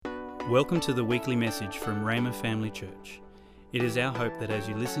Welcome to the weekly message from Rhema Family Church. It is our hope that as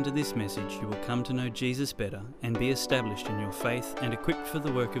you listen to this message, you will come to know Jesus better and be established in your faith and equipped for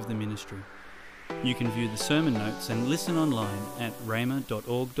the work of the ministry. You can view the sermon notes and listen online at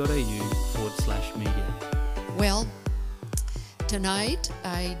rhema.org.au/media. Well, tonight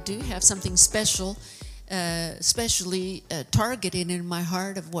I do have something special, especially targeted in my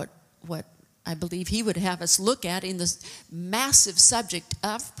heart of what I believe he would have us look at in this massive subject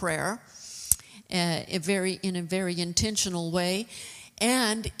of prayer, in a very intentional way.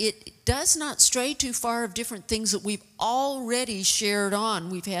 And it does not stray too far of different things that we've already shared on.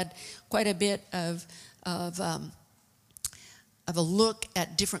 We've had quite a bit of a look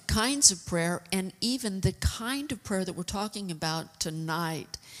at different kinds of prayer and even the kind of prayer that we're talking about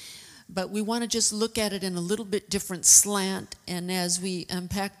tonight. But we want to just look at it in a little bit different slant, and as we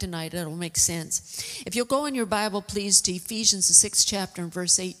unpack tonight, it'll make sense. If you'll go in your Bible, please, to Ephesians, the 6th chapter, and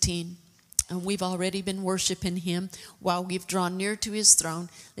verse 18. And we've already been worshiping him while we've drawn near to his throne.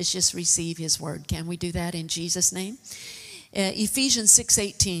 Let's just receive his word. Can we do that in Jesus' name? Ephesians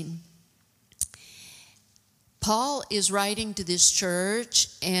 6:18. Paul is writing to this church,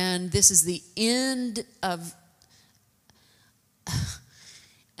 and this is the end of...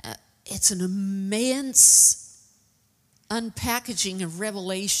 It's an immense unpackaging of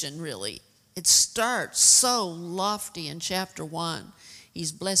Revelation, really. It starts so lofty in chapter 1.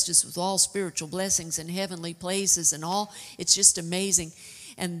 He's blessed us with all spiritual blessings in heavenly places and all. It's just amazing.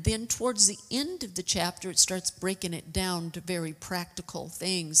 And then towards the end of the chapter, it starts breaking it down to very practical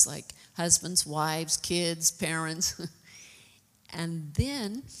things like husbands, wives, kids, parents. And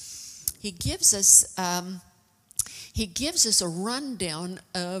then he gives us a rundown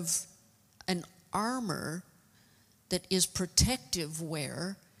of an armor that is protective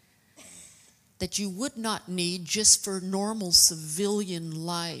wear that you would not need just for normal civilian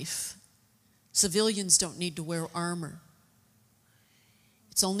life. Civilians don't need to wear armor.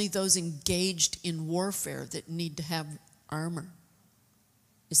 It's only those engaged in warfare that need to have armor.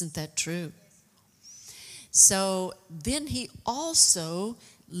 Isn't that true? So then he also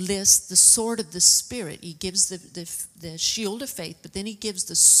lists the sword of the Spirit. He gives the shield of faith, but then he gives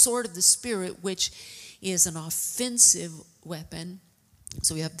the sword of the Spirit, which is an offensive weapon.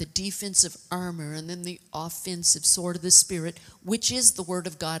 So we have the defensive armor and then the offensive sword of the Spirit, which is the Word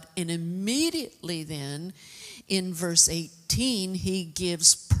of God. And immediately then, in verse 18, he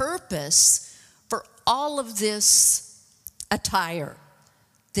gives purpose for all of this attire,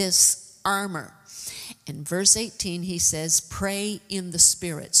 this armor. In verse 18, he says, pray in the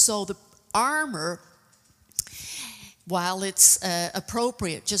Spirit. So the armor, while it's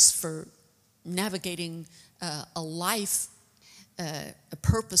appropriate just for navigating a life, a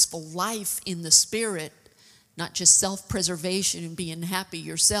purposeful life in the Spirit, not just self-preservation and being happy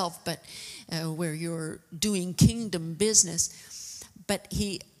yourself, but where you're doing kingdom business. But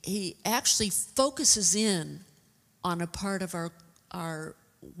he actually focuses in on a part of our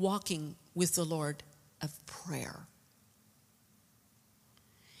walking with the Lord of prayer.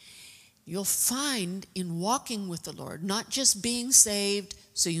 You'll find in walking with the Lord, not just being saved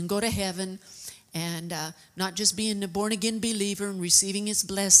so you can go to heaven, and not just being a born-again believer and receiving his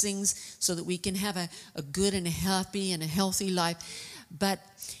blessings so that we can have a good and a happy and a healthy life, but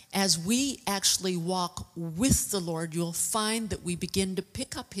as we actually walk with the Lord, you'll find that we begin to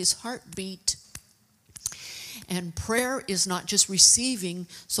pick up his heartbeat. And prayer is not just receiving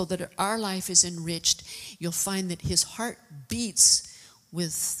so that our life is enriched. You'll find that his heart beats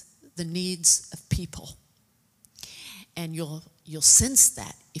with the needs of people. And you'll sense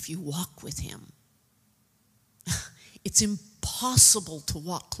that if you walk with him. It's impossible to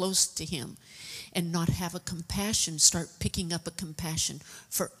walk close to him and not have a compassion, start picking up a compassion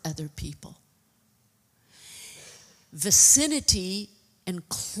for other people. Vicinity and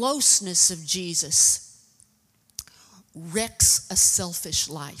closeness of Jesus wrecks a selfish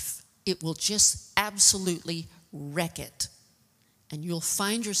life. It will just absolutely wreck it. And you'll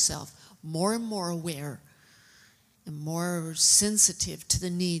find yourself more and more aware and more sensitive to the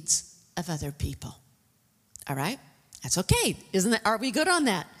needs of other people. All right? That's okay. Are we good on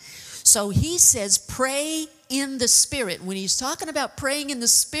that? So he says, pray in the Spirit. When he's talking about praying in the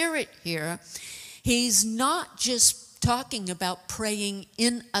Spirit here, he's not just talking about praying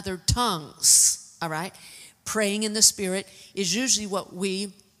in other tongues. All right? Praying in the Spirit is usually what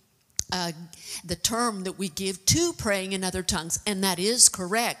the term that we give to praying in other tongues, and that is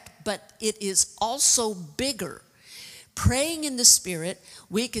correct, but it is also bigger. Praying in the Spirit,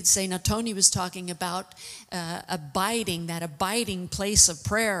 we could say, now Tony was talking about that abiding place of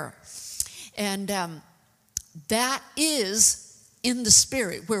prayer, and that is in the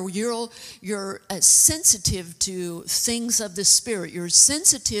Spirit, where you're sensitive to things of the Spirit. You're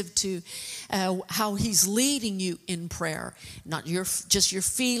sensitive to how He's leading you in prayer, not just your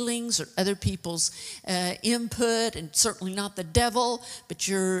feelings or other people's input, and certainly not the devil, but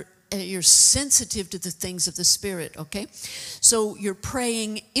you're sensitive to the things of the Spirit, okay? So you're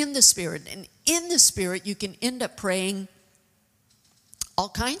praying in the Spirit, and in the Spirit you can end up praying all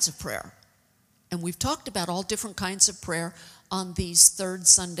kinds of prayer. And we've talked about all different kinds of prayer on these third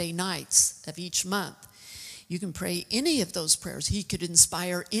Sunday nights of each month. You can pray any of those prayers. He could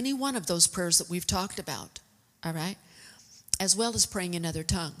inspire any one of those prayers that we've talked about, all right? As well as praying in other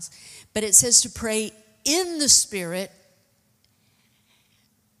tongues. But it says to pray in the Spirit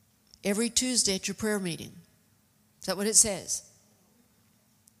every Tuesday at your prayer meeting. Is that what it says?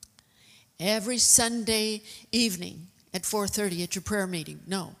 Every Sunday evening at 4:30 at your prayer meeting.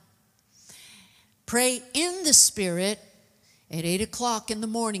 No. Pray in the Spirit at 8 o'clock in the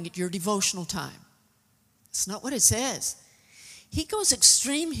morning at your devotional time. That's not what it says. He goes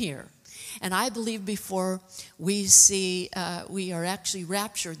extreme here. And I believe before we are actually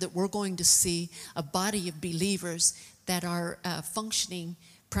raptured, that we're going to see a body of believers that are functioning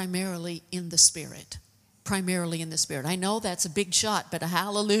primarily in the Spirit. Primarily in the Spirit. I know that's a big shot, but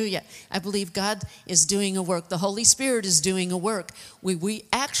hallelujah. I believe God is doing a work. The Holy Spirit is doing a work. We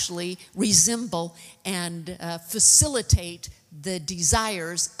actually resemble and facilitate the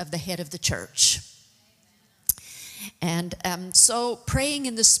desires of the head of the church. And so praying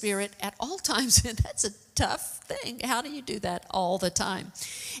in the Spirit at all times, that's a tough thing. How do you do that all the time?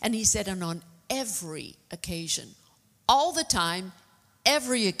 And he said, and on every occasion, all the time,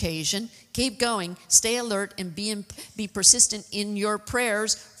 every occasion, keep going, stay alert, and be persistent in your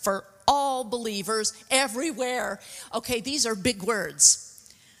prayers for all believers everywhere. Okay, these are big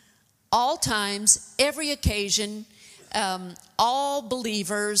words. All times, every occasion, all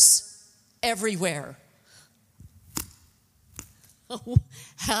believers everywhere.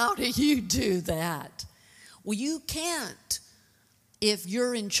 How do you do that? Well, you can't if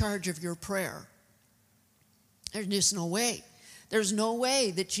you're in charge of your prayer. There's just no way. There's no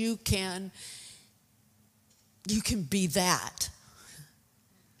way that you can be that.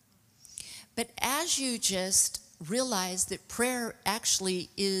 But as you just realize that prayer actually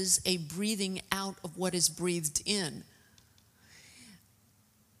is a breathing out of what is breathed in,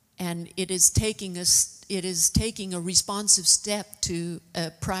 and it is taking a responsive step to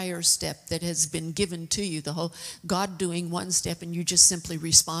a prior step that has been given to you. The whole God doing one step and you just simply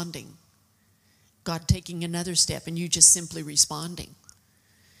responding. God taking another step and you just simply responding.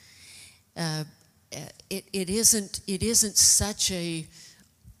 It isn't such a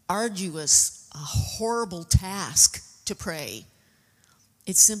arduous, a horrible task to pray.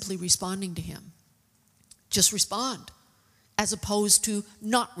 It's simply responding to Him. Just respond, as opposed to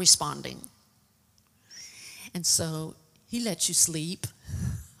not responding. And so He lets you sleep.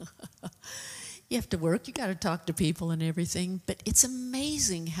 You have to work, you got to talk to people and everything. But it's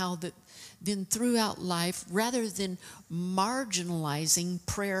amazing how that then throughout life, rather than marginalizing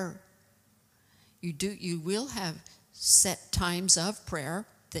prayer, you will have set times of prayer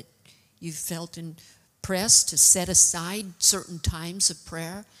that you felt impressed to set aside certain times of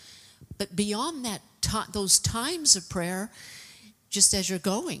prayer. But beyond that, those times of prayer, just as you're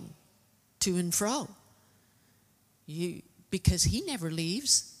going to and fro, because He never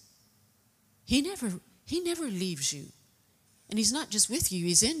leaves. He never leaves you. And He's not just with you,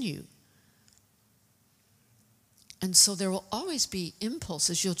 He's in you. And so there will always be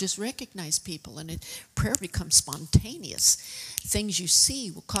impulses. You'll just recognize people, and prayer becomes spontaneous. Things you see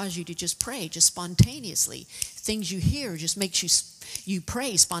will cause you to just pray just spontaneously. Things you hear just makes you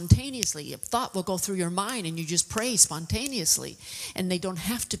pray spontaneously. A thought will go through your mind and you just pray spontaneously. And they don't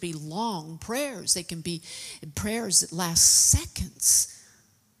have to be long prayers. They can be prayers that last seconds.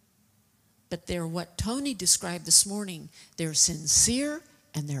 But they're what Tony described this morning. They're sincere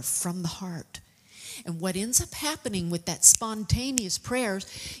and they're from the heart. And what ends up happening with that spontaneous prayers,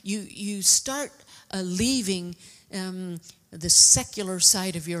 you start leaving the secular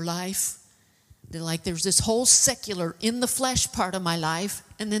side of your life. There's this whole secular in the flesh part of my life,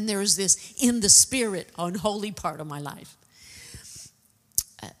 and then there's this in the spirit unholy part of my life.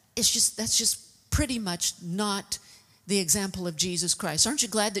 That's just pretty much not the example of Jesus Christ. Aren't you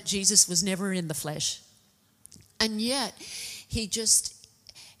glad that Jesus was never in the flesh? And yet, he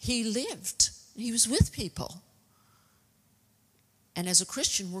lived. He was with people. And as a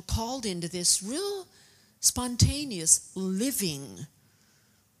Christian, we're called into this real spontaneous living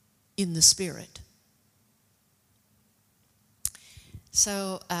in the Spirit.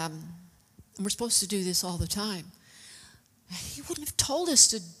 So we're supposed to do this all the time. He wouldn't have told us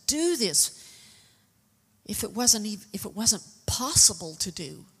to do this if it wasn't possible to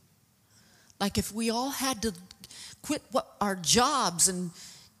do. Like if we all had to quit our jobs and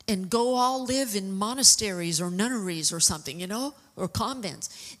go all live in monasteries or nunneries or something, or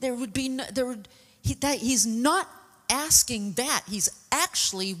convents. He's not asking that. He's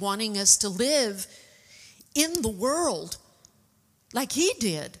actually wanting us to live in the world like he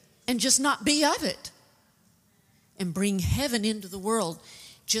did and just not be of it. And bring heaven into the world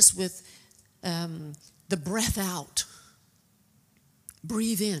just with the breath out.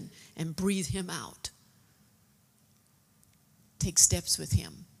 Breathe in and breathe him out. Take steps with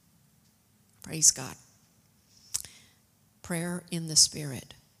him. Praise God. Prayer in the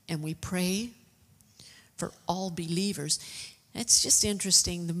Spirit. And we pray for all believers. It's just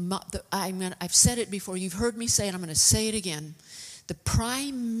interesting. I've said it before. You've heard me say it. I'm going to say it again. The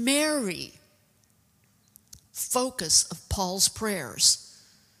primary focus of Paul's prayers.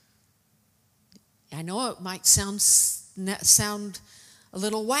 I know it might sound a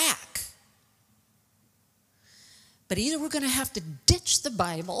little whack, but either we're going to have to ditch the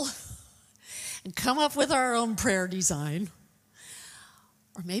Bible and come up with our own prayer design,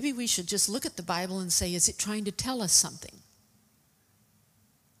 or maybe we should just look at the Bible and say, is it trying to tell us something?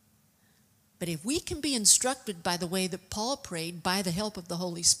 But if we can be instructed by the way that Paul prayed, by the help of the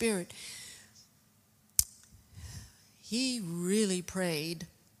Holy Spirit, he really prayed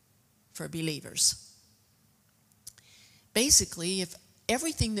for believers. Basically, if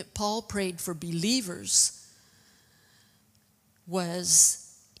everything that Paul prayed for believers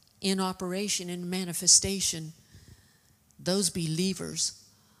was in operation, in manifestation, those believers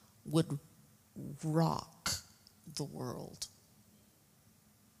would rock the world.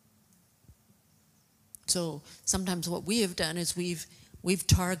 So sometimes what we have done is we've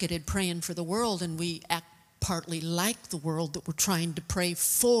targeted praying for the world, and we act partly like the world that we're trying to pray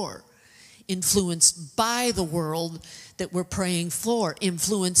for, influenced by the world that we're praying for,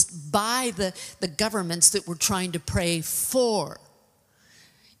 influenced by the governments that we're trying to pray for,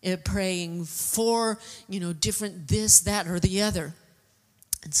 praying for, different this, that, or the other.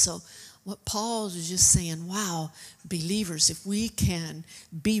 And so what Paul is just saying, wow, believers, if we can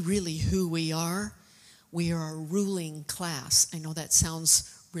be really who we are a ruling class. I know that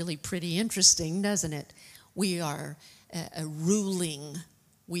sounds really pretty interesting, doesn't it? We are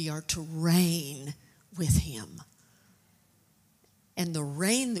we are to reign with him. And the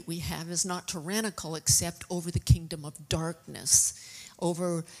reign that we have is not tyrannical except over the kingdom of darkness,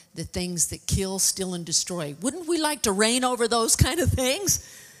 over the things that kill, steal, and destroy. Wouldn't we like to reign over those kind of things?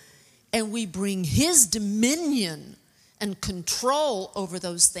 And we bring his dominion and control over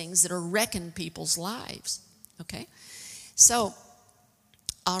those things that are wrecking people's lives. Okay? So,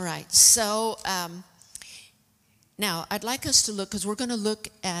 all right. So, now, I'd like us to look, because we're going to look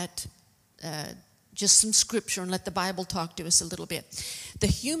at just some scripture and let the Bible talk to us a little bit. The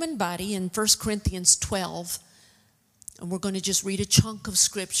human body in 1 Corinthians 12, and we're going to just read a chunk of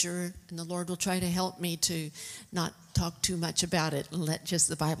scripture, and the Lord will try to help me to not talk too much about it and let just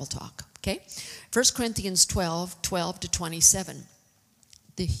the Bible talk. Okay? 1 Corinthians 12, 12 to 27.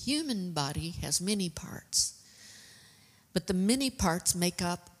 The human body has many parts, but the many parts make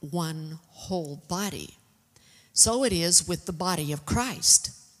up one whole body. So it is with the body of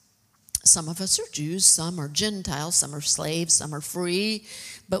Christ. Some of us are Jews, some are Gentiles, some are slaves, some are free,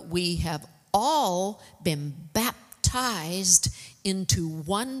 but we have all been baptized into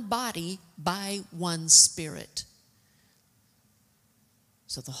one body by one Spirit.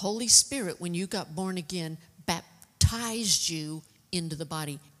 So the Holy Spirit, when you got born again, baptized you into the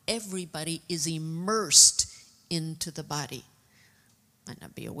body. Everybody is immersed into the body. Might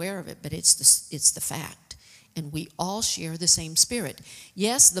not be aware of it, but it's the fact. And we all share the same Spirit.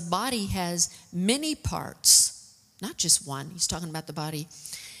 Yes, the body has many parts, not just one. He's talking about the body.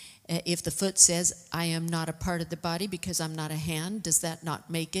 If the foot says, I am not a part of the body because I'm not a hand, does that not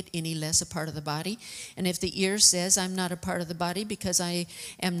make it any less a part of the body? And if the ear says, I'm not a part of the body because I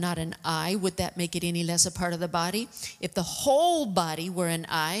am not an eye, would that make it any less a part of the body? If the whole body were an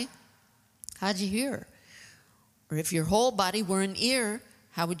eye, how'd you hear? Or if your whole body were an ear,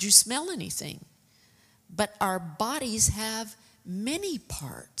 how would you smell anything? But our bodies have many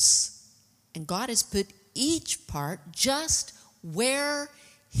parts, and God has put each part just where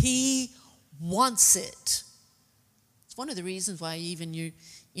he wants it. It's one of the reasons why even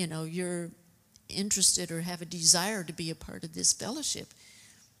you're interested or have a desire to be a part of this fellowship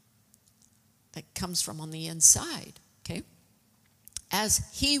that comes from on the inside, okay? As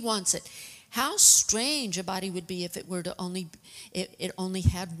he wants it. How strange a body would be if it were to it only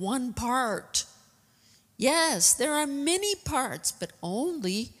had one part. Yes, there are many parts, but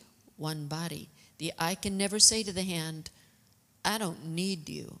only one body. The eye can never say to the hand, I don't need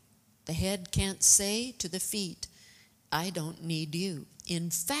you. The head can't say to the feet, I don't need you.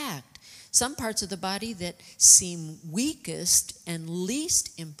 In fact, some parts of the body that seem weakest and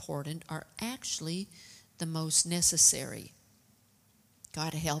least important are actually the most necessary.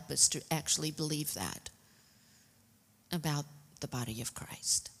 God help us to actually believe that about the body of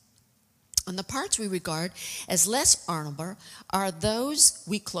Christ. And the parts we regard as less honorable are those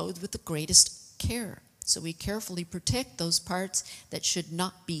we clothe with the greatest care. So we carefully protect those parts that should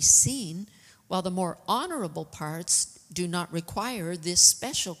not be seen, while the more honorable parts do not require this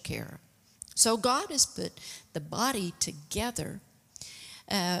special care. So God has put the body together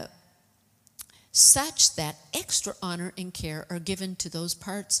such that extra honor and care are given to those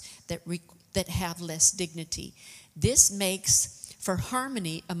parts that have less dignity. This makes for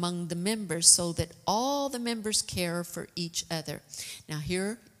harmony among the members so that all the members care for each other. Now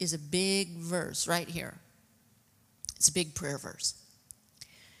here is a big verse right here. It's a big prayer verse.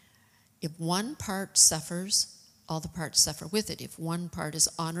 If one part suffers, all the parts suffer with it. If one part is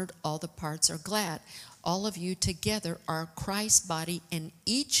honored, all the parts are glad. All of you together are Christ's body, and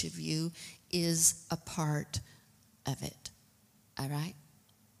each of you is a part of it. All right?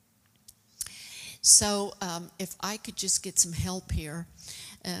 So if I could just get some help here,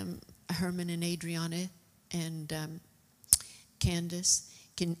 Herman and Adriana and Candace,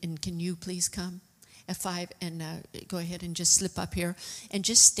 can you please come? F5 and go ahead and just slip up here and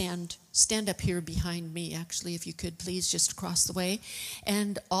just stand up here behind me, actually, if you could, please, just across the way.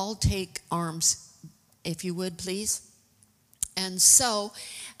 And I'll take arms, if you would, please. And so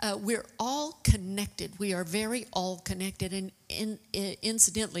we're all connected. We are very all connected. And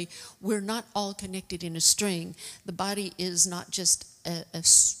incidentally, we're not all connected in a string. The body is not just a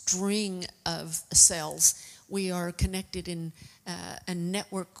string of cells. We are connected in a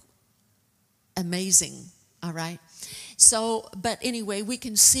network. Amazing, all right? So, but anyway, we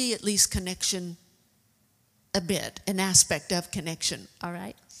can see at least connection a bit, an aspect of connection, all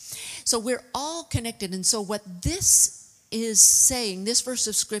right? So we're all connected. And so what this is saying, this verse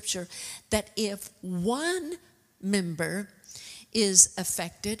of Scripture, that if one member is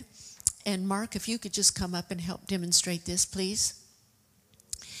affected, and Mark, if you could just come up and help demonstrate this, please,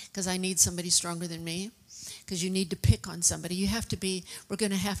 because I need somebody stronger than me. Because you need to pick on somebody. You have to be, we're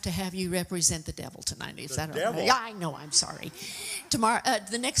going to have you represent the devil tonight. Is that okay? Yeah, I know, I'm sorry. Tomorrow,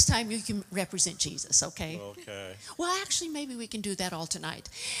 the next time you can represent Jesus, okay? Okay. Well, actually, maybe we can do that all tonight.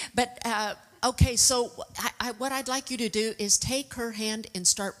 But, okay, so what I'd like you to do is take her hand and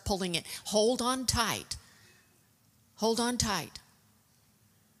start pulling it. Hold on tight. Hold on tight.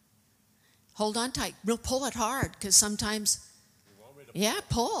 Hold on tight. We'll pull it hard, because sometimes, yeah,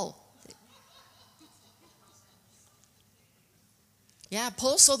 pull. Yeah,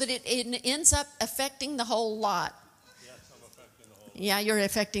 pull so that it ends up affecting the whole lot. Yes, I'm affecting the whole lot. Yeah, you're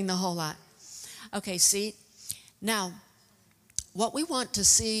affecting the whole lot. Okay, see? Now, what we want to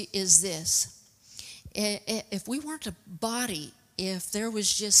see is this. If we weren't a body, if there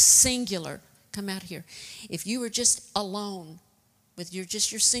was just singular, come out here. If you were just alone with your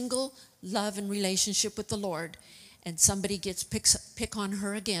single love and relationship with the Lord, and somebody pick on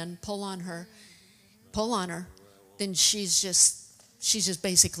her again, pull on her, then she's just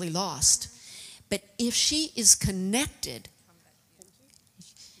basically lost. But if she is connected,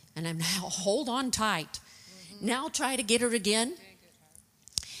 and I'm now, hold on tight. Now try to get her again.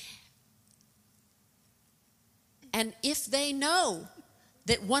 And if they know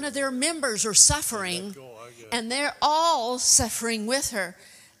that one of their members are suffering, and they're all suffering with her,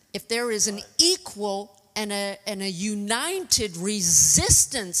 if there is an equal and a united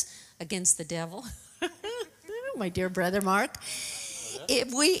resistance against the devil, my dear brother Mark,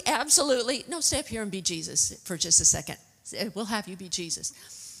 if we absolutely, no, stay up here and be Jesus for just a second. We'll have you be Jesus.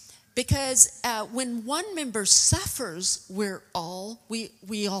 Because when one member suffers, we all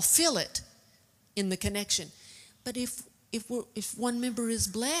feel it in the connection. But if one member is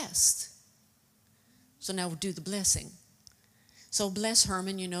blessed, so now we'll do the blessing. So bless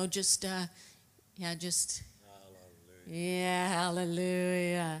Herman, just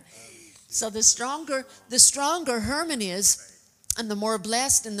hallelujah. So the stronger Herman is, and the more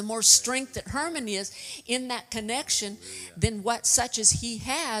blessed and the more strength that Herman is in that connection, then what such as he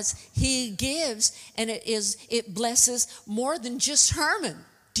has, he gives, and it blesses more than just Herman.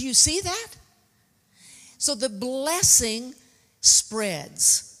 Do you see that? So the blessing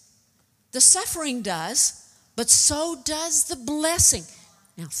spreads. The suffering does, but so does the blessing.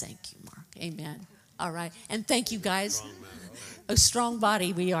 Now thank you, Mark. Amen. All right. And thank you, guys. A strong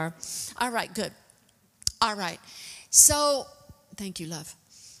body we are. All right, good. All right. So, thank you, love.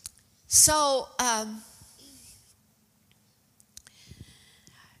 So,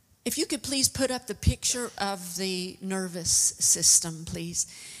 if you could please put up the picture of the nervous system, please.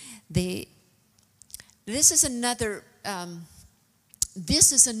 This is another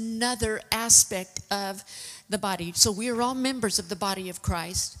aspect of the body. So we are all members of the body of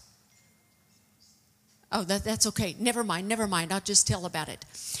Christ. Oh, that's okay. Never mind. I'll just tell about it.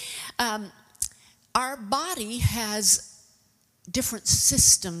 Our body has different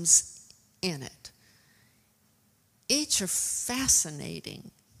systems in it. Each are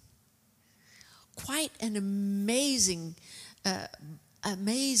fascinating. Quite an amazing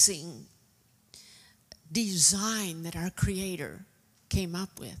design that our Creator came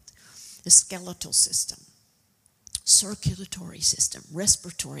up with. The skeletal system, circulatory system,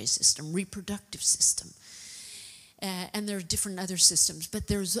 respiratory system, reproductive system. And there are different other systems, but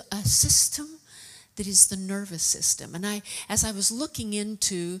there's a system that is the nervous system. And as I was looking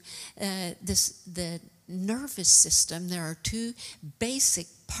into the nervous system, there are two basic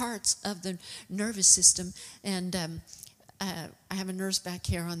parts of the nervous system, and I have a nurse back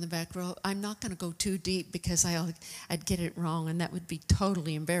here on the back row. I'm not going to go too deep because I'd get it wrong, and that would be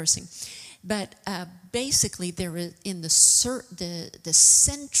totally embarrassing. But basically, there is in the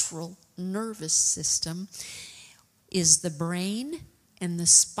central nervous system is the brain and the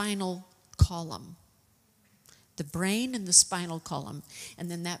spinal column. The brain and the spinal column, and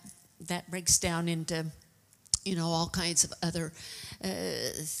then that breaks down into, all kinds of other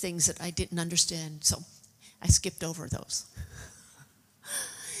things that I didn't understand. So I skipped over those.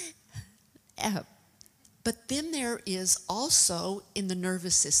 But then there is also, in the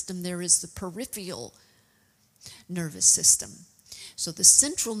nervous system, there is the peripheral nervous system. So the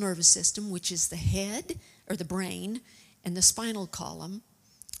central nervous system, which is the head, or the brain, and the spinal column.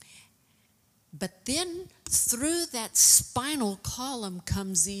 But then through that spinal column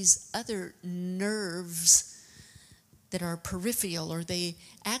comes these other nerves that are peripheral, or they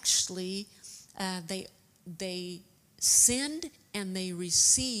actually, they send and they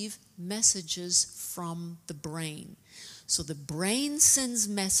receive messages from the brain. So the brain sends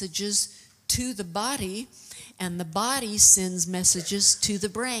messages to the body, and the body sends messages to the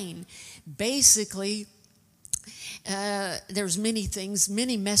brain. Basically, there's many things,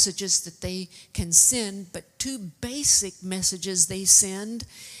 many messages that they can send, but two basic messages they send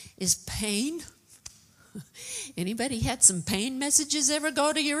is pain. Anybody had some pain messages ever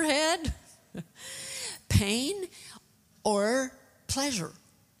go to your head? Pain or pleasure.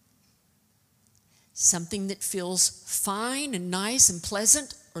 Something that feels fine and nice and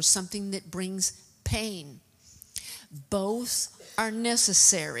pleasant, or something that brings pain. Both are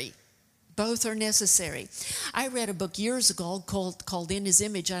necessary. Both are necessary. I read a book years ago called In His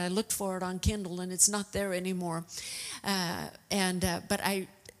Image, and I looked for it on Kindle, and it's not there anymore. But I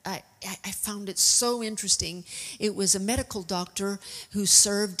found it so interesting. It was a medical doctor who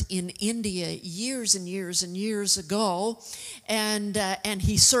served in India years and years and years ago, and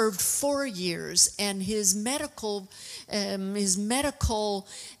he served 4 years. And his medical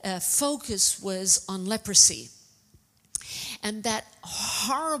focus was on leprosy. And that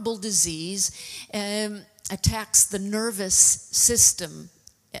horrible disease attacks the nervous system,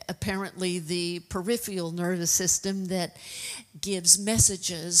 apparently the peripheral nervous system, that gives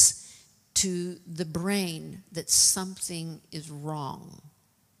messages to the brain that something is wrong.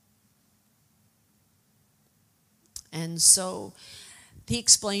 And so he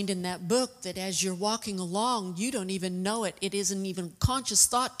explained in that book that as you're walking along, you don't even know it. It isn't even conscious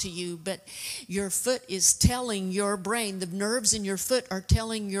thought to you, but your foot is telling your brain, the nerves in your foot are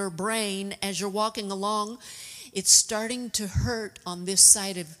telling your brain as you're walking along, it's starting to hurt on this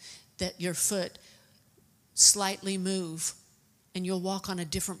side of your foot. Slightly move, and you'll walk on a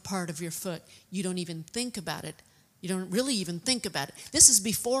different part of your foot. You don't even think about it. You don't really even think about it. This is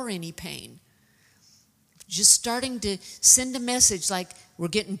before any pain. Just starting to send a message like, we're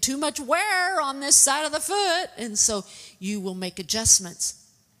getting too much wear on this side of the foot, and so you will make adjustments.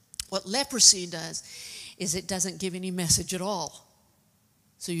 What leprosy does is it doesn't give any message at all.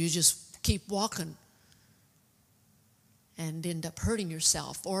 So you just keep walking and end up hurting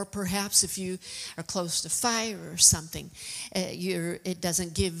yourself. Or perhaps if you are close to fire or something, it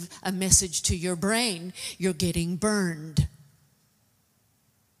doesn't give a message to your brain, you're getting burned.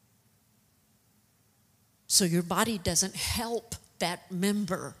 So your body doesn't help that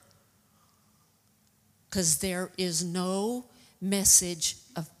member because there is no message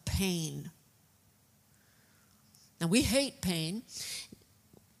of pain. Now, we hate pain,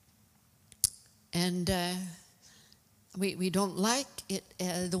 and We don't like it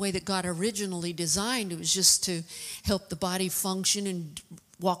the way that God originally designed. It was just to help the body function and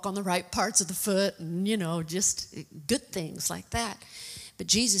walk on the right parts of the foot and, just good things like that. But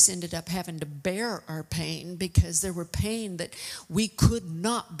Jesus ended up having to bear our pain because there were pain that we could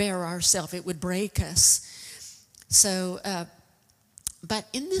not bear ourselves. It would break us. So, but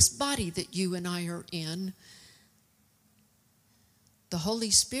in this body that you and I are in, the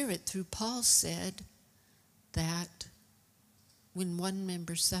Holy Spirit, through Paul, said that when one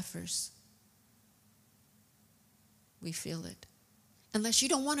member suffers, we feel it. Unless you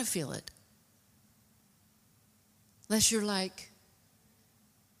don't want to feel it. Unless you're like,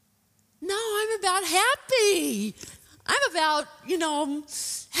 no, I'm about happy. I'm about,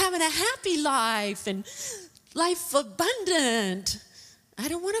 having a happy life and life abundant. I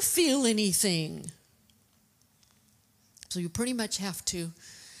don't want to feel anything. So you pretty much have to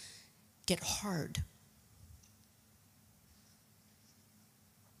get hard.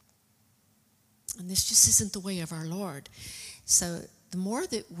 And this just isn't the way of our Lord. So the more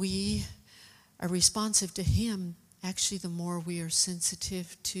that we are responsive to Him, actually the more we are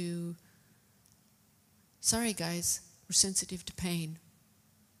sensitive to, sorry guys, we're sensitive to pain.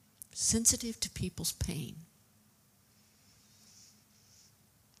 Sensitive to people's pain.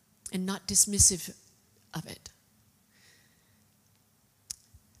 And not dismissive of it.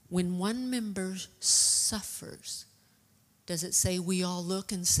 When one member suffers, does it say we all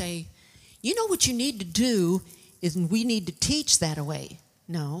look and say, you know what you need to do is we need to teach that away?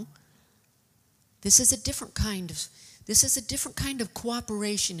 No. This is a different kind of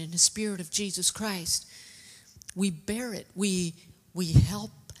cooperation in the Spirit of Jesus Christ. We bear it. We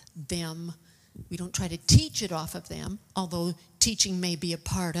help them. We don't try to teach it off of them, although teaching may be a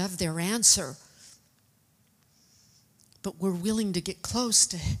part of their answer. But we're willing to get close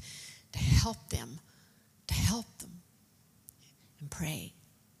to help them and pray.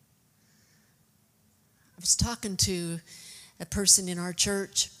 I was talking to a person in our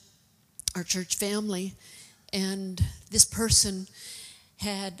church family, and this person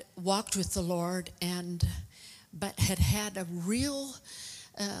had walked with the Lord but had a real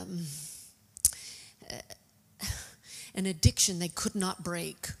an addiction they could not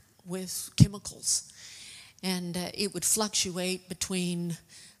break with chemicals. And it would fluctuate between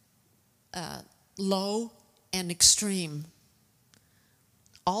low and extreme.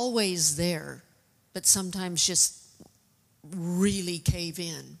 Always there, but sometimes just really cave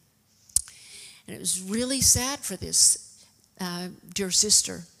in. And it was really sad for this dear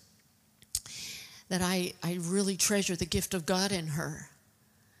sister that I really treasure the gift of God in her.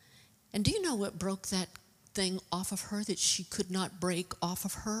 And do you know what broke that thing off of her that she could not break off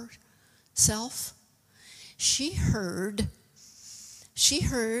of herself? She heard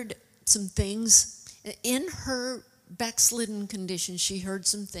some things in her backslidden condition. She heard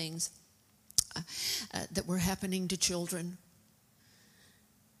some things that were happening to children,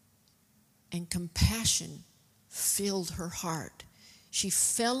 and compassion filled her heart. She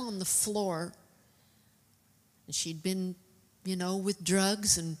fell on the floor, and she'd been, with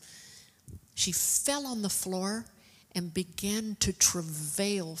drugs, and she fell on the floor and began to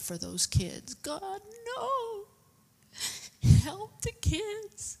travail for those kids. God, no. Help the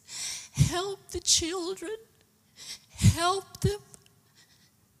kids. Help the children. Help them.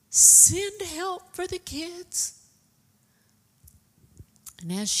 Send help for the kids.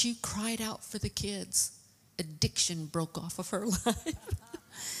 And as she cried out for the kids, addiction broke off of her life.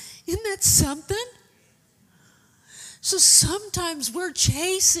 Isn't that something? So sometimes we're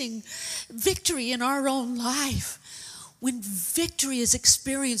chasing victory in our own life. When victory is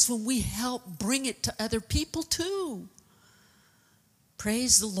experienced, when we help bring it to other people too.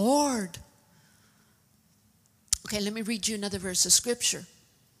 Praise the Lord. Okay, let me read you another verse of Scripture.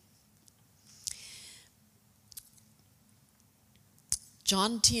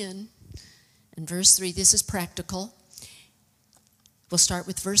 John 10 and verse 3. This is practical. We'll start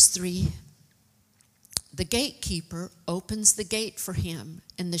with verse 3. The gatekeeper opens the gate for him,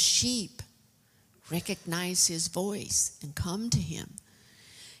 and the sheep recognize his voice and come to him.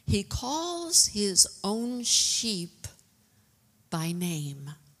 He calls his own sheep by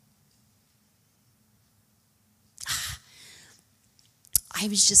name. I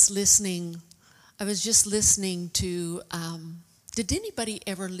was just listening to, did anybody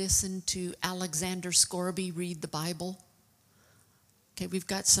ever listen to Alexander Scourby read the Bible? Okay, we've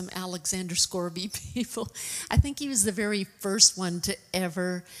got some Alexander Scourby people. I think he was the very first one to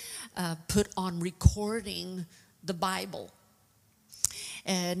ever put on recording the Bible.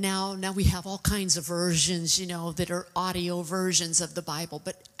 Now we have all kinds of versions, that are audio versions of the Bible.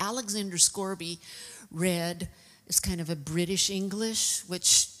 But Alexander Scourby read it's kind of a British English,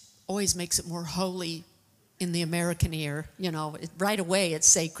 which always makes it more holy in the American ear. You know, right away it's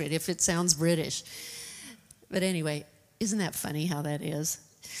sacred if it sounds British. But anyway, isn't that funny how that is?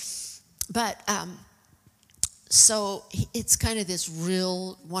 But so it's kind of this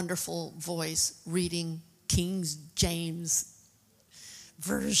real wonderful voice reading King James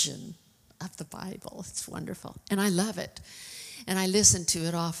version of the Bible. It's wonderful. And I love it. And I listen to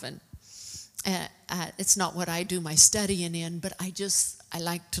it often. It's not what I do my studying in, but I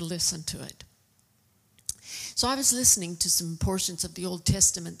like to listen to it. So I was listening to some portions of the Old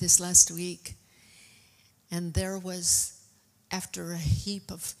Testament this last week, and there was, after a heap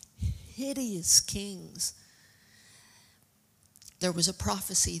of hideous kings, there was a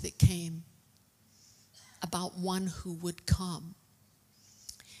prophecy that came about one who would come.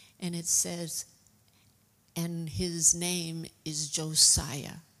 And it says, and his name is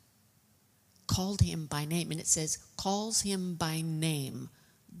Josiah. Called him by name. And it says, calls him by name,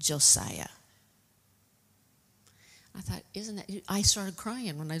 Josiah. I thought, isn't it? I started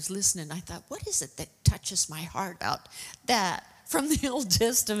crying when I was listening. I thought, what is it that touches my heart about that from the Old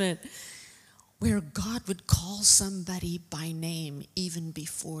Testament, where God would call somebody by name even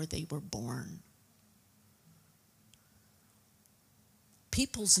before they were born?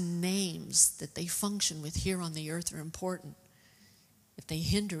 People's names that they function with here on the earth are important. If they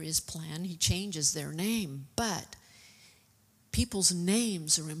hinder his plan, he changes their name. But people's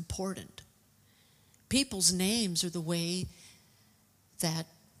names are important. People's names are the way that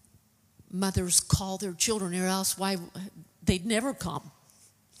mothers call their children, or else why they'd never come.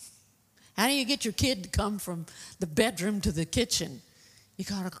 How do you get your kid to come from the bedroom to the kitchen? You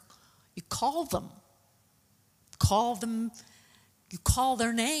call them. You call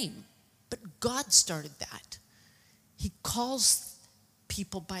their name. But God started that. He calls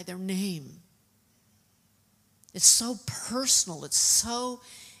people by their name. It's so personal. It's so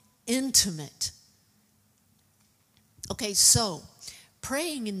intimate. Okay, so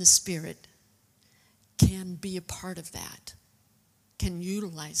praying in the Spirit can be a part of that, can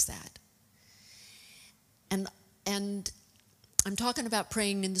utilize that. And I'm talking about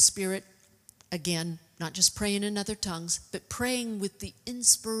praying in the Spirit, again, not just praying in other tongues, but praying with the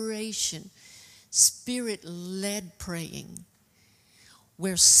inspiration, Spirit-led praying,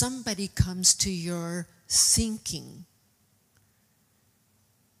 where somebody comes to your thinking.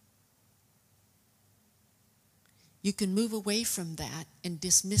 You can move away from that and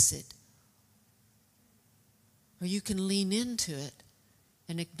dismiss it. Or you can lean into it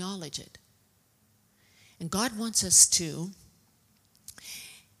and acknowledge it. And God wants us to,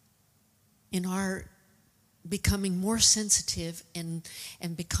 in our becoming more sensitive and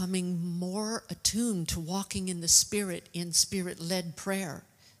becoming more attuned to walking in the Spirit, in Spirit-led prayer,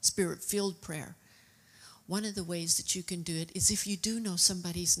 Spirit-filled prayer. One of the ways that you can do it is if you do know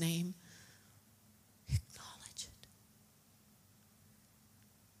somebody's name, acknowledge it.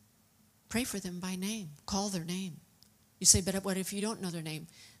 Pray for them by name. Call their name. You say, but what if you don't know their name?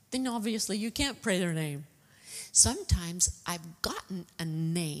 Then obviously you can't pray their name. Sometimes I've gotten a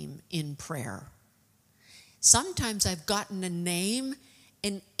name in prayer. Sometimes I've gotten a name,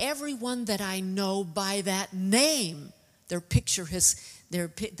 and everyone that I know by that name, the picture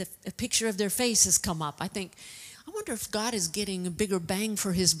of their face has come up. I think, I wonder if God is getting a bigger bang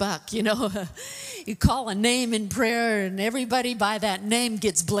for his buck. You know, you call a name in prayer, and everybody by that name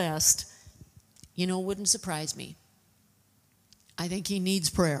gets blessed. You know, it wouldn't surprise me. I think he needs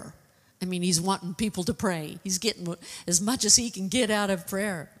prayer. I mean, he's wanting people to pray. He's getting as much as he can get out of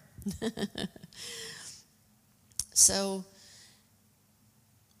prayer. So,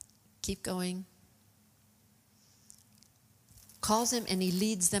 keep going. Calls them and he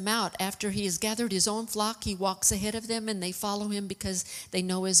leads them out. After he has gathered his own flock, he walks ahead of them and they follow him because they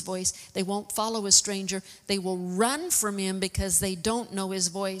know his voice. They won't follow a stranger. They will run from him because they don't know his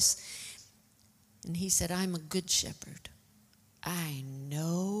voice. And he said, I'm a good shepherd. I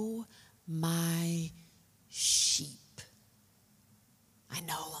know my sheep. I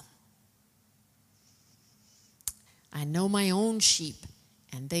know them. I know my own sheep,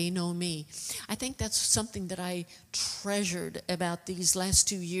 and they know me. I think that's something that I treasured about these last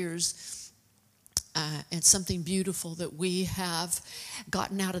 2 years. It's something beautiful that we have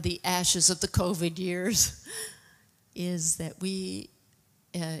gotten out of the ashes of the COVID years, is that we,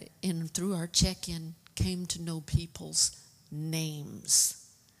 through our check-in, came to know people's names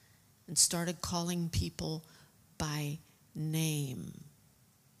and started calling people by name.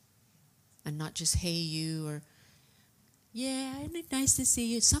 And not just, hey, you, or, yeah, isn't it nice to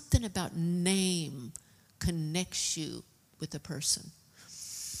see you? Something about name connects you with a person.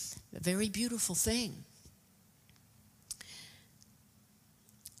 A very beautiful thing.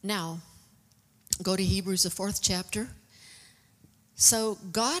 Now, go to Hebrews, the 4th chapter. So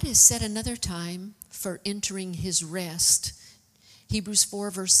God has set another time for entering his rest. Hebrews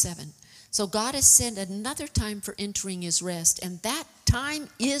 4, verse 7. So God has set another time for entering his rest, and that time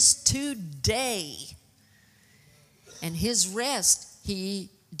is today. And his rest, he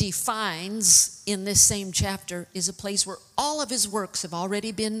defines in this same chapter, is a place where all of his works have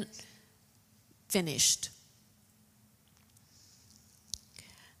already been finished.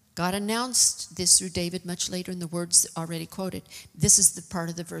 God announced this through David much later in the words already quoted. This is the part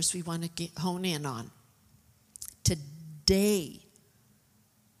of the verse we want to hone in on. Today.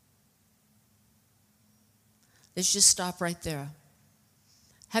 Let's just stop right there.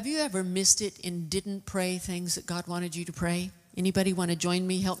 Have you ever missed it and didn't pray things that God wanted you to pray? Anybody want to join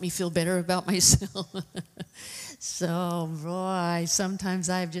me, help me feel better about myself? So, boy, sometimes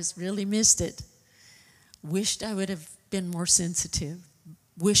I've just really missed it. Wished I would have been more sensitive.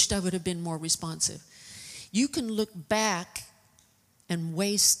 Wished I would have been more responsive. You can look back and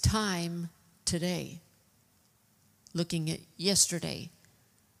waste time today looking at yesterday.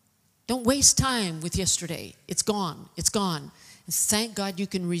 Don't waste time with yesterday. It's gone. It's gone. And thank God you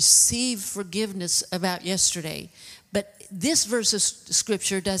can receive forgiveness about yesterday. But this verse of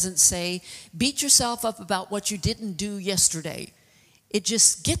Scripture doesn't say, beat yourself up about what you didn't do yesterday. It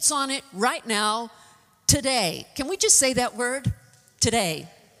just gets on it right now, today. Can we just say that word? Today.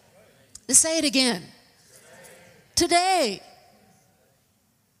 Let's say it again. Today.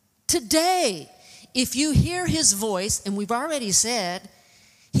 Today. If you hear his voice, and we've already said,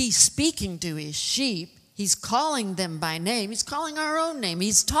 he's speaking to his sheep. He's calling them by name. He's calling our own name.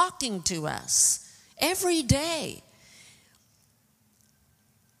 He's talking to us every day.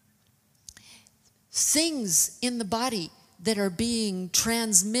 Things in the body that are being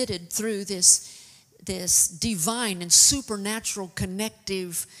transmitted through this divine and supernatural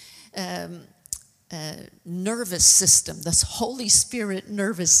connective nervous system, this Holy Spirit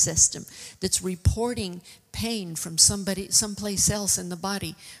nervous system that's reporting pain from someplace else in the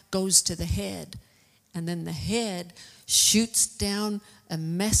body, goes to the head. And then the head shoots down a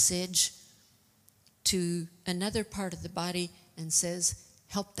message to another part of the body and says,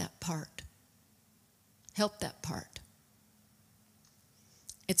 help that part. Help that part.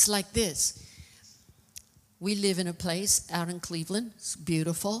 It's like this. We live in a place out in Cleveland. It's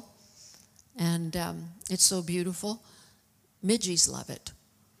beautiful. And it's so beautiful. Midgies love it.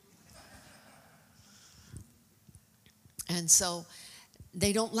 And so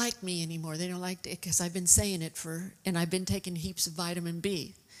they don't like me anymore. They don't like it because I've been saying it and I've been taking heaps of vitamin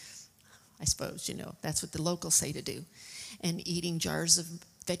B. I suppose, that's what the locals say to do. And eating jars of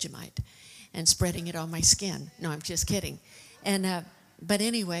Vegemite and spreading it on my skin. No, I'm just kidding. And but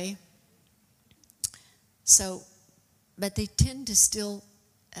anyway, but they tend to still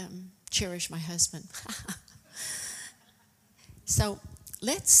cherish my husband. So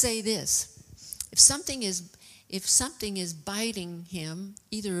let's say this. If something is biting him,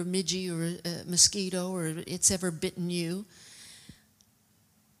 either a midgie or a mosquito, or it's ever bitten you,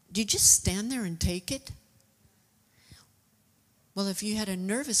 do you just stand there and take it? Well, if you had a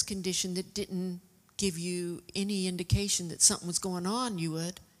nervous condition that didn't give you any indication that something was going on,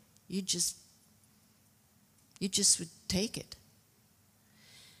 you just would take it.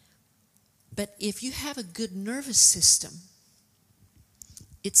 But if you have a good nervous system,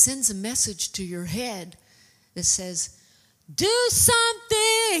 it sends a message to your head that says, do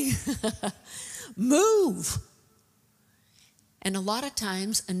something, move. And a lot of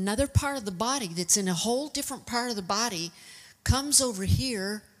times, another part of the body that's in a whole different part of the body comes over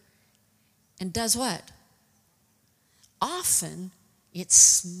here and does what? Often, it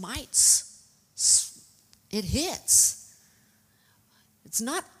smites, it hits. It's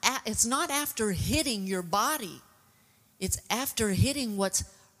not after hitting your body. It's after hitting what's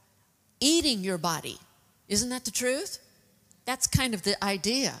eating your body. Isn't that the truth? That's kind of the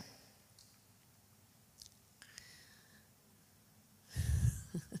idea.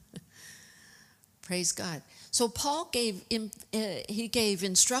 Praise God. So Paul gave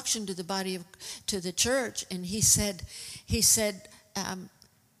instruction to the body to the church, and he said,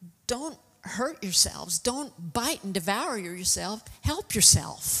 don't hurt yourselves, don't bite and devour yourself, help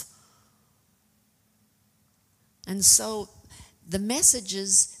yourself. And so the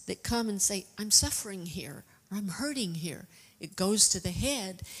messages that come and say, I'm suffering here, or I'm hurting here, it goes to the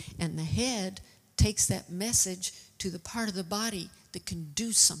head, and the head takes that message to the part of the body that can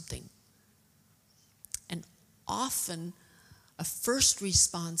do something. And often, a first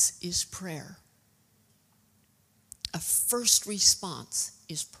response is prayer. A first response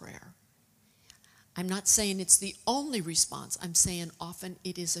is prayer. I'm not saying it's the only response. I'm saying often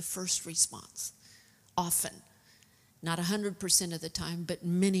it is a first response. Often. Not 100% of the time, but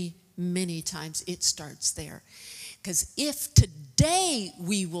many, many times it starts there. Because if today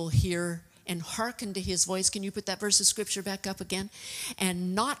we will hear and hearken to his voice, can you put that verse of scripture back up again?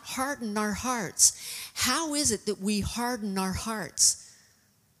 And not harden our hearts. How is it that we harden our hearts?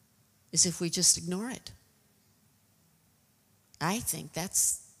 Is if we just ignore it. I think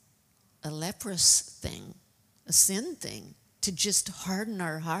that's a leprous thing, a sin thing, to just harden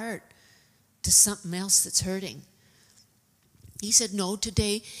our heart to something else that's hurting. He said, no,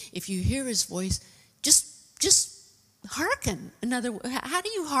 today, if you hear his voice, just hearken. How do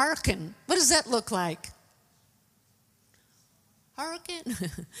you hearken? What does that look like? Hearken?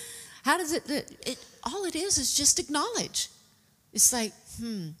 How does it all it is just acknowledge. It's like,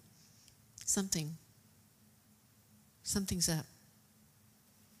 something's up.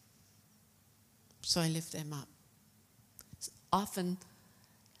 So I lift them up. Often,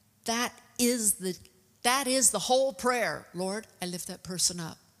 that is the whole prayer. Lord, I lift that person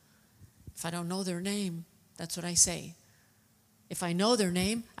up. If I don't know their name, that's what I say. If I know their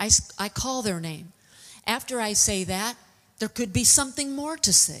name, I call their name. After I say that, there could be something more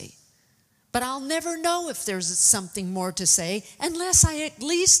to say. But I'll never know if there's something more to say unless I at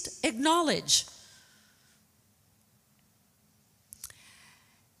least acknowledge.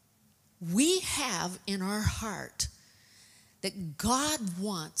 We have in our heart that God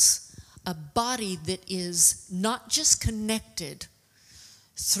wants a body that is not just connected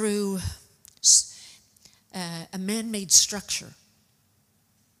through a man-made structure,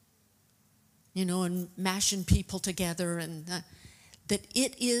 and mashing people together, and that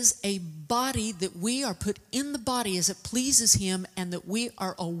it is a body that we are put in the body as it pleases him, and that we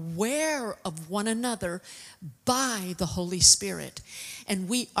are aware of one another by the Holy Spirit. And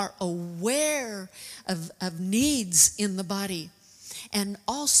we are aware of needs in the body, and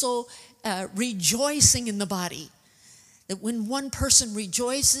also rejoicing in the body. That when one person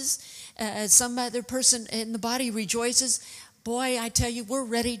rejoices, some other person in the body rejoices, boy, I tell you, we're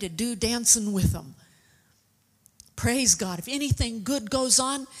ready to do dancing with them. Praise God. If anything good goes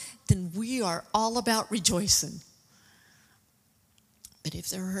on, then we are all about rejoicing. But if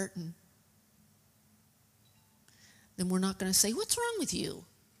they're hurting, then we're not going to say, what's wrong with you?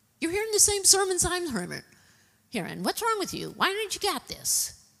 You're hearing the same sermons I'm hearing. What's wrong with you? Why don't you got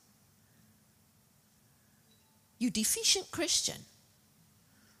this? You deficient Christian.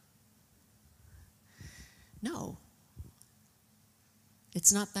 No.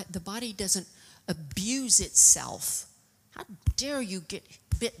 It's not that the body doesn't abuse itself. How dare you get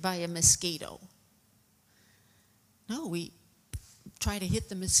bit by a mosquito? No, we try to hit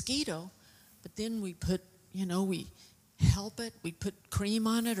the mosquito, but then we put, we help it, we put cream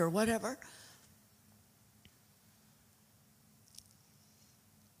on it or whatever.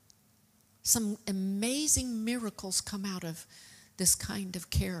 Some amazing miracles come out of this kind of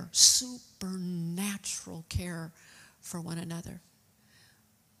care, supernatural care for one another.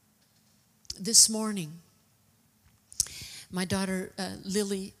 This morning, my daughter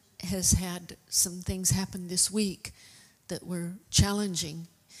Lily has had some things happen this week that were challenging.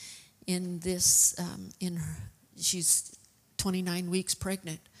 She's 29 weeks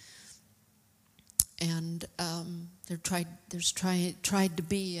pregnant, and there's tried to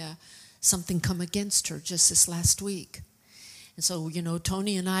be something come against her just this last week. And so,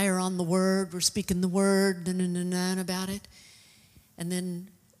 Tony and I are on the Word. We're speaking the Word, about it. And then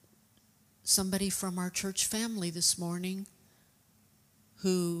somebody from our church family this morning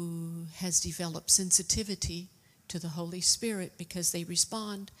who has developed sensitivity to the Holy Spirit because they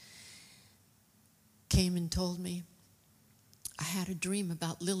respond, came and told me, I had a dream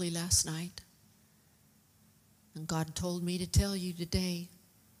about Lily last night. And God told me to tell you today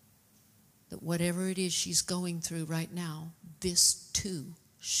that whatever it is she's going through right now, this too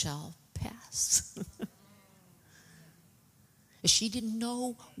shall pass. She didn't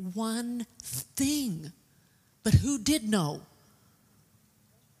know one thing, but who did know?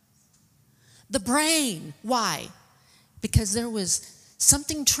 The brain. Why? Because there was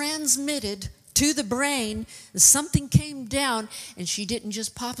something transmitted to the brain, something came down, and she didn't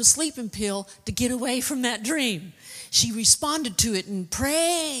just pop a sleeping pill to get away from that dream. She responded to it and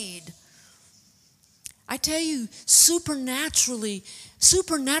prayed. I tell you, supernatural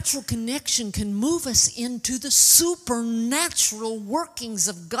connection can move us into the supernatural workings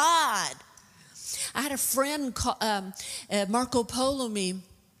of God. I had a friend, Marco Polo me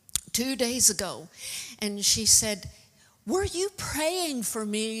 2 days ago, and she said, were you praying for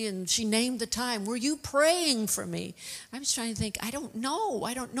me? And she named the time. Were you praying for me? I was trying to think, I don't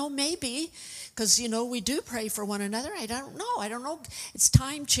know, maybe. Because, we do pray for one another. I don't know. It's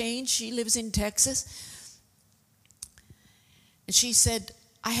time change. She lives in Texas. And she said,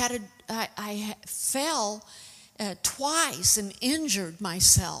 I fell twice and injured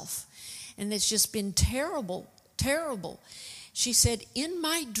myself. And it's just been terrible, terrible. She said, in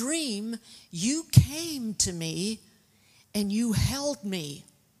my dream, you came to me and you held me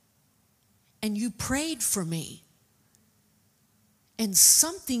and you prayed for me. And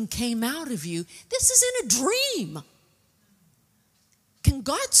something came out of you. This is in a dream. Can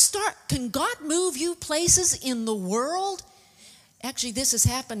God move you places in the world? Actually, this has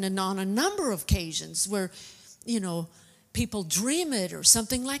happened on a number of occasions where, people dream it or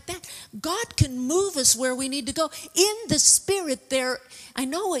something like that. God can move us where we need to go. In the spirit, I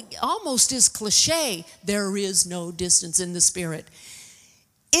know it almost is cliche, there is no distance in the spirit.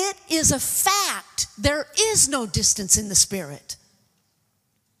 It is a fact. There is no distance in the spirit.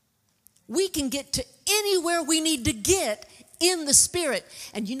 We can get to anywhere we need to get in the spirit.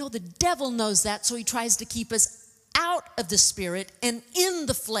 And the devil knows that, so he tries to keep us out of the spirit and in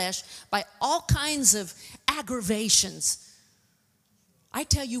the flesh by all kinds of aggravations. I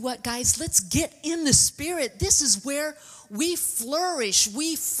tell you what, guys, let's get in the spirit. This is where we flourish,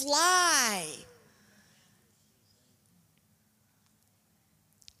 we fly.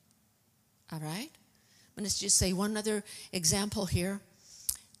 All right? Let's just say one other example here.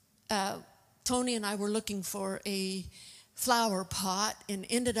 Tony and I were looking for a flower pot and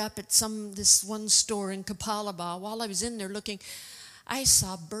ended up at this one store in Kapalaba. While I was in there looking, I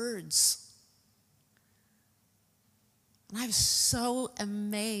saw birds. And I was so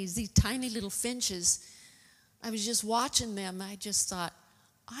amazed. These tiny little finches. I was just watching them. I just thought,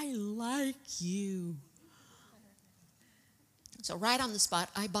 I like you. So right on the spot,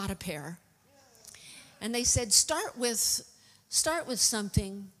 I bought a pair. And they said, start with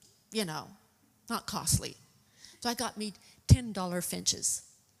something, not costly. So I got me $10 finches.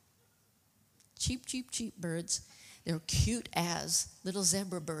 Cheap, cheap, cheap birds. They're cute as little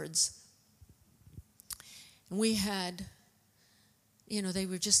zebra birds. And we had, they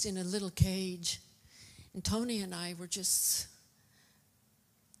were just in a little cage. And Tony and I were just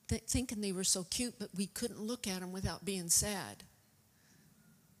thinking they were so cute, but we couldn't look at them without being sad.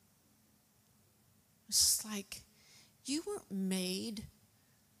 It's like, you weren't made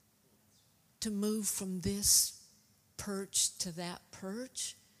to move from this perch to that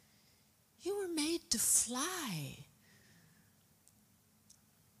perch. You were made to fly.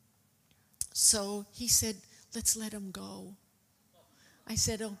 So he said, let's let him go. I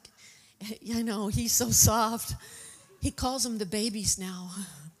said, oh, he's so soft. He calls them the babies now.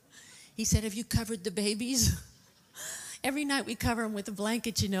 He said, have you covered the babies? Every night we cover them with a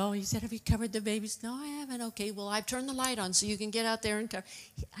blanket, He said, have you covered the babies? No, I haven't. Okay, well, I've turned the light on so you can get out there and cover.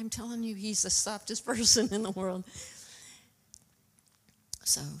 I'm telling you, he's the softest person in the world.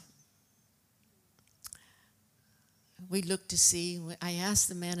 So we looked to see. I asked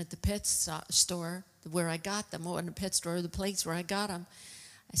the man at the pet store where I got them, or in the pet store, the place where I got them.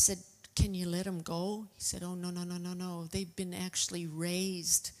 I said, can you let them go? He said, oh, no. They've been actually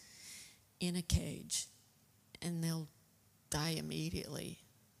raised in a cage, and they'll die immediately.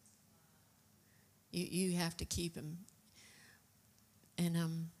 You have to keep them.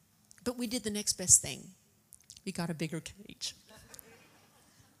 And but we did the next best thing. We got a bigger cage.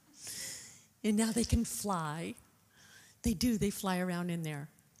 And now they can fly. They do. They fly around in there.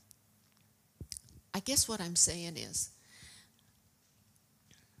 I guess what I'm saying is,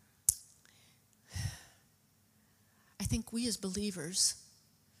 I think we as believers,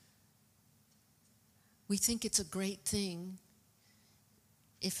 we think it's a great thing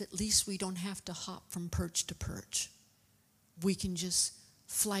if at least we don't have to hop from perch to perch. We can just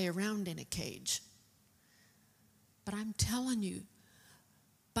fly around in a cage. But I'm telling you,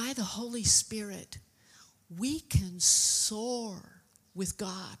 by the Holy Spirit, we can soar with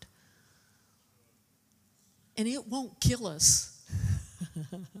God. And it won't kill us.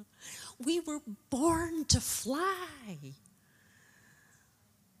 We were born to fly.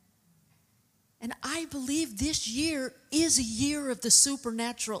 And I believe this year is a year of the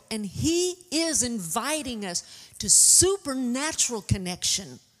supernatural, and He is inviting us to supernatural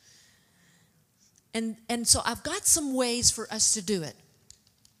connection. And so I've got some ways for us to do it.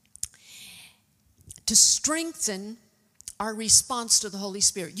 To strengthen our response to the Holy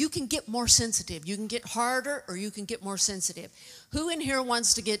Spirit. You can get more sensitive. You can get harder, or you can get more sensitive. Who in here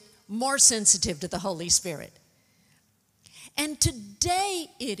wants to get more sensitive to the Holy Spirit? And today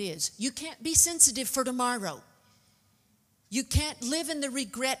it is. You can't be sensitive for tomorrow. You can't live in the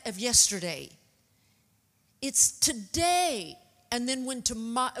regret of yesterday. It's today. And then when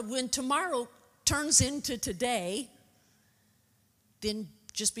tomorrow turns into today, then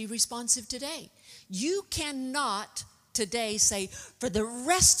just be responsive today. You cannot today say, for the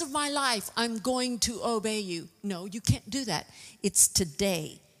rest of my life, I'm going to obey you. No, you can't do that. It's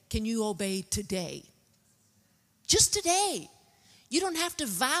today. Can you obey today? Just today. You don't have to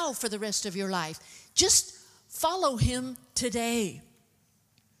vow for the rest of your life. Just follow him today.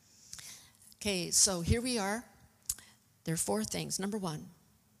 Okay, so here we are. There are 4 things. Number 1,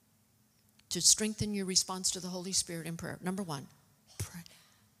 to strengthen your response to the Holy Spirit in prayer. Number 1, pray.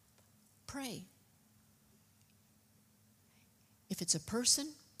 Pray. If it's a person,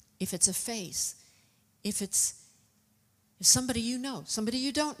 if it's a face, if it's somebody you know, somebody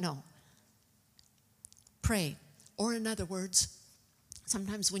you don't know, pray. Or in other words,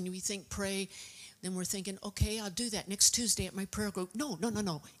 sometimes when we think pray, then we're thinking, okay, I'll do that next Tuesday at my prayer group. No.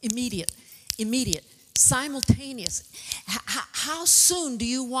 Immediate. Simultaneous. How soon do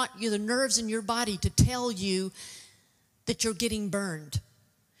you want the nerves in your body to tell you that you're getting burned?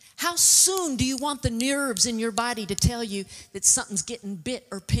 How soon do you want the nerves in your body to tell you that something's getting bit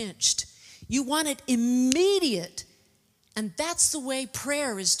or pinched? You want it immediate. And that's the way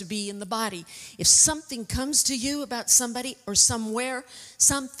prayer is to be in the body. If something comes to you about somebody or somewhere,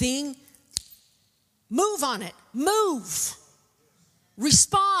 something, move on it. Move.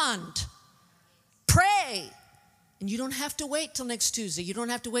 Respond. Pray. And you don't have to wait till next Tuesday. You don't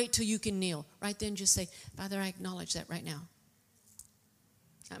have to wait till you can kneel. Right then just say, Father, I acknowledge that right now.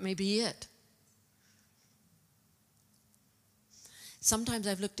 That may be it. Sometimes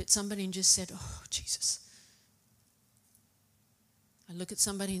I've looked at somebody and just said, oh, Jesus. I look at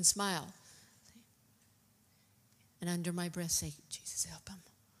somebody and smile. And under my breath say, Jesus, help him.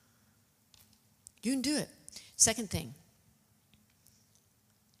 You can do it. Second thing.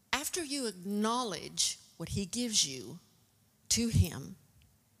 After you acknowledge what he gives you to him,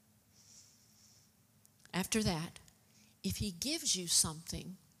 after that, if he gives you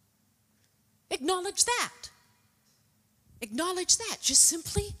something, acknowledge that. Acknowledge that. Just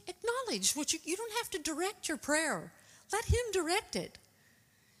simply acknowledge what you don't have to direct your prayer. Let him direct it.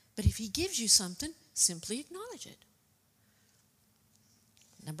 But if he gives you something, simply acknowledge it.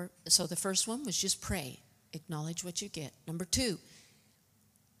 So the first one was just pray. Acknowledge what you get. Number 2,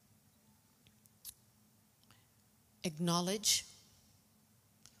 acknowledge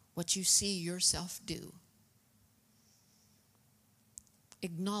what you see yourself do.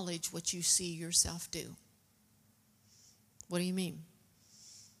 Acknowledge what you see yourself do. What do you mean?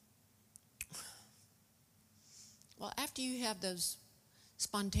 Well, after you have those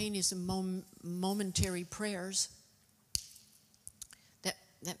spontaneous and momentary prayers,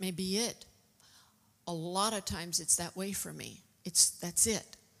 that may be it. A lot of times it's that way for me. That's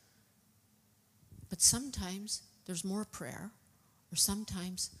it. But sometimes there's more prayer, or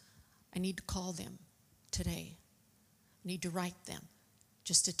sometimes I need to call them today. I need to write them,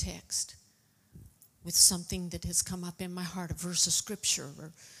 just a text with something that has come up in my heart, a verse of scripture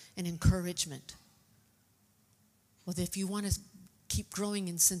or an encouragement. Well, if you want to keep growing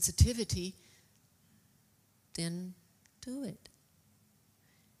in sensitivity, then do it.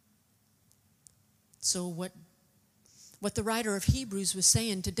 So what the writer of Hebrews was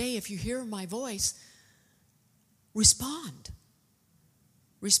saying today, if you hear my voice, respond.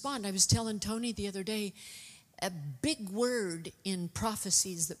 Respond. I was telling Tony the other day, a big word in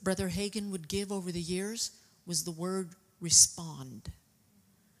prophecies that Brother Hagin would give over the years was the word respond.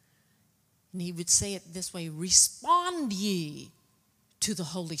 And he would say it this way, respond ye to the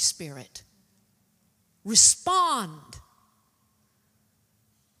Holy Spirit. Respond.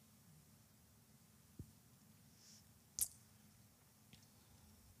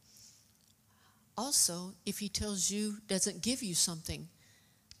 Also, if he tells you, doesn't give you something,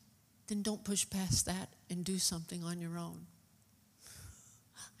 then don't push past that and do something on your own.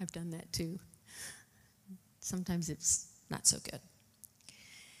 I've done that too. Sometimes it's not so good.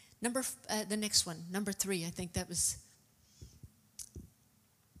 The next one, number 3, I think that was,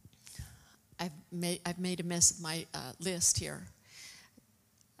 I've made a mess of my list here.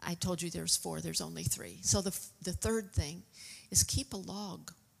 I told you there's 4, there's only 3. So the third thing is keep a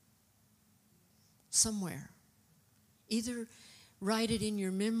log somewhere. Either write it in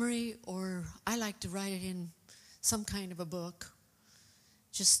your memory, or I like to write it in some kind of a book,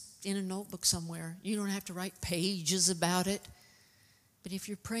 just in a notebook somewhere. You don't have to write pages about it. But if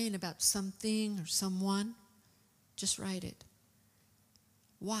you're praying about something or someone, just write it.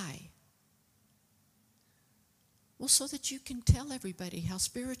 Why? Well, so that you can tell everybody how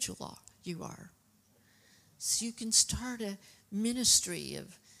spiritual you are. so you can start a ministry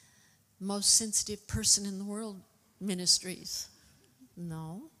of most sensitive person in the world ministries.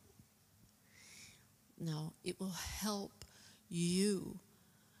 No. No, it will help you,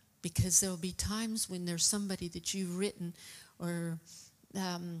 because there will be times when there's somebody that you've written or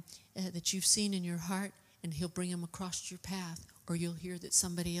that you've seen in your heart, and he'll bring them across your path, or you'll hear that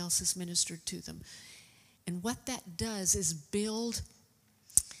somebody else has ministered to them. And what that does is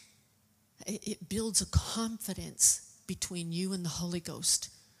it builds a confidence between you and the Holy Ghost.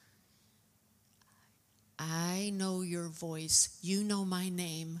 I know your voice, you know my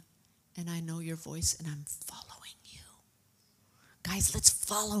name, and I know your voice, and I'm following you. Guys, let's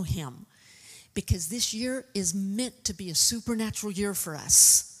follow him, because this year is meant to be a supernatural year for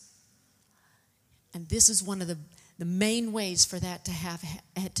us. And this is one of the main ways for that to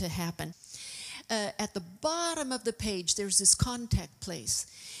happen. At the bottom of the page, there's this contact place.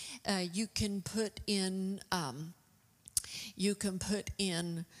 You can put in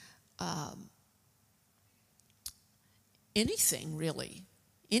anything, really.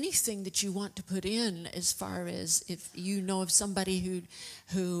 Anything that you want to put in, as far as if you know of somebody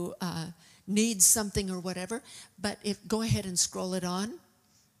who needs something or whatever. But go ahead and scroll it on.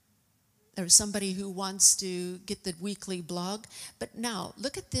 There's somebody who wants to get the weekly blog. But now,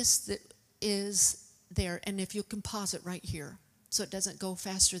 look at this that is there. And if you can pause it right here so it doesn't go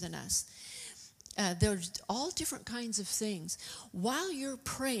faster than us. There's all different kinds of things. While you're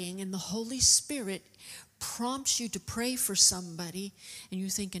praying and the Holy Spirit prompts you to pray for somebody, and you're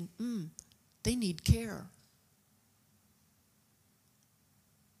thinking, they need care.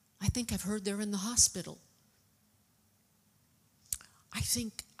 I think I've heard they're in the hospital. I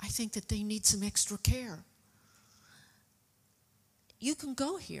think that they need some extra care. You can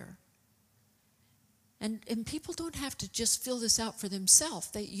go here. And people don't have to just fill this out for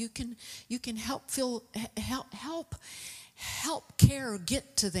themselves. You can help care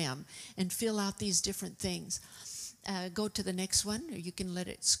get to them and fill out these different things. Go to the next one, or you can let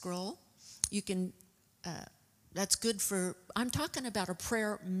it scroll. You can. That's good for. I'm talking about a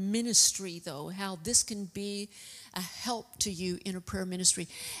prayer ministry, though. How this can be a help to you in a prayer ministry.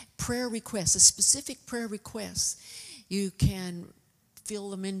 Prayer requests, a specific prayer request. You can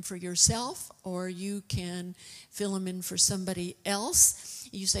fill them in for yourself, or you can fill them in for somebody else.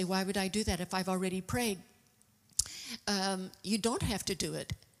 You say, why would I do that if I've already prayed? You don't have to do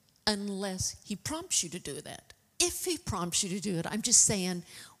it unless he prompts you to do that. If he prompts you to do it, I'm just saying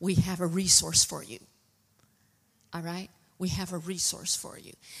we have a resource for you. All right? We have a resource for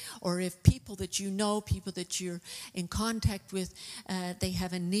you. Or if people that you know, people that you're in contact with, they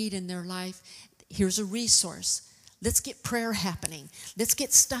have a need in their life, here's a resource. Let's get prayer happening. Let's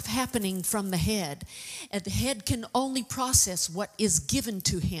get stuff happening from the head. And the head can only process what is given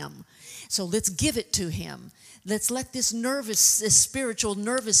to him. So let's give it to him. Let's let this spiritual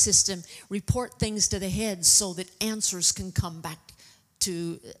nervous system report things to the head so that answers can come back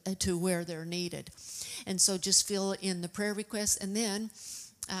to where they're needed. And so just fill in the prayer requests, and then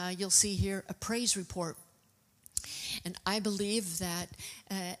you'll see here a praise report. And I believe that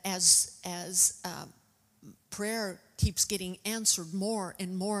as prayer keeps getting answered more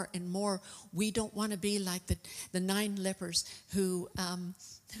and more and more, we don't want to be like the 9 lepers who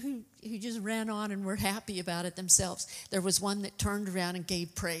just ran on and were happy about it themselves. There was one that turned around and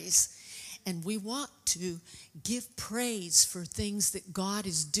gave praise. And we want to give praise for things that God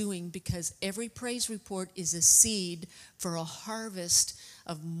is doing, because every praise report is a seed for a harvest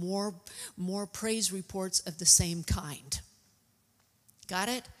of more praise reports of the same kind. Got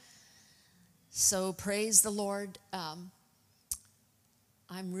it? So praise the Lord. I'm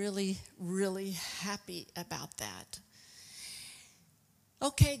really, really happy about that.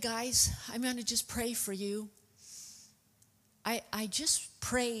 Okay, guys, I'm going to just pray for you. I just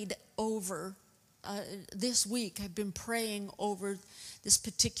prayed over this week. I've been praying over this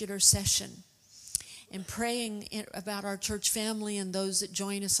particular session and praying about our church family and those that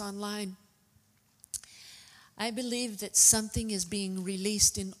join us online. I believe that something is being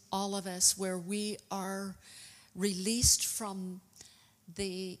released in all of us, where we are released from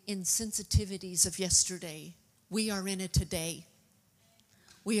the insensitivities of yesterday. We are in a today.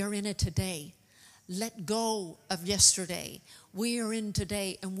 We are in a today. Let go of yesterday. We are in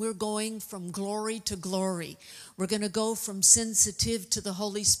today, and we're going from glory to glory. We're going to go from sensitive to the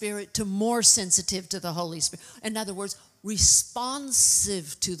Holy Spirit to more sensitive to the Holy Spirit. In other words,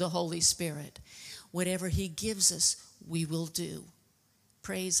 responsive to the Holy Spirit. Whatever he gives us, we will do.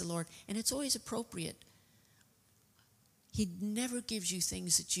 Praise the Lord. And it's always appropriate. He never gives you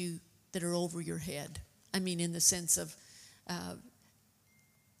things that are over your head. I mean, in the sense of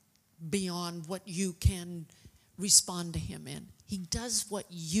beyond what you can respond to him in. He does what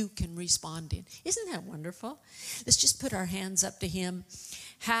you can respond in. Isn't that wonderful? Let's just put our hands up to him.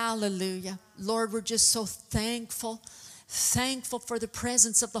 Hallelujah. Lord, we're just so thankful for the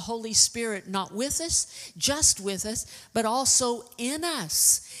presence of the Holy Spirit, not with us, just with us, but also in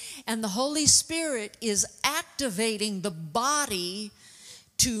us. And the Holy Spirit is activating the body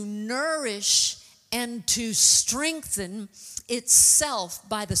to nourish and to strengthen itself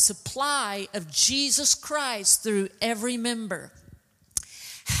by the supply of Jesus Christ through every member.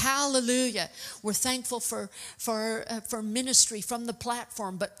 Hallelujah. We're thankful for ministry from the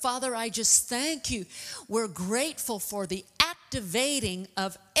platform. But Father, I just thank you. We're grateful for the activating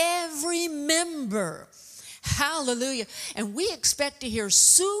of every member. Hallelujah. And we expect to hear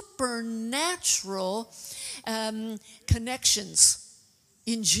supernatural connections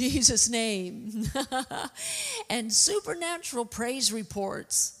in Jesus' name. And supernatural praise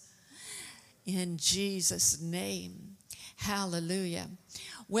reports in Jesus' name. Hallelujah.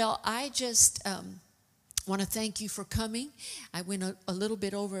 Well, I just want to thank you for coming. I went a little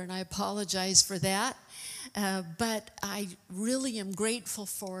bit over, and I apologize for that. But I really am grateful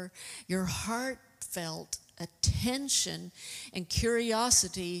for your heartfelt attention and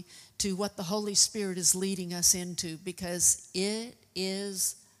curiosity to what the Holy Spirit is leading us into, because it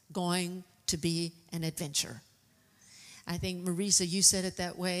is going to be an adventure. I think, Marisa, you said it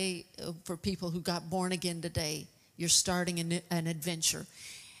that way for people who got born again today. You're starting an adventure.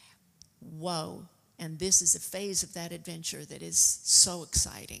 Whoa. And this is a phase of that adventure that is so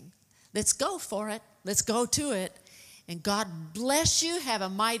exciting. Let's go for it. Let's go to it. And God bless you. Have a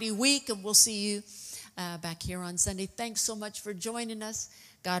mighty week, and we'll see you back here on Sunday. Thanks so much for joining us.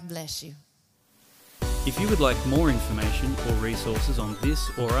 God bless you. If you would like more information or resources on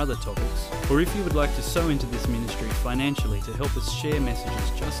this or other topics, or if you would like to sow into this ministry financially to help us share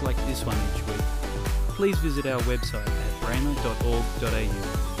messages just like this one each week, please visit our website at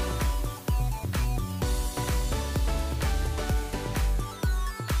rhema.org.au.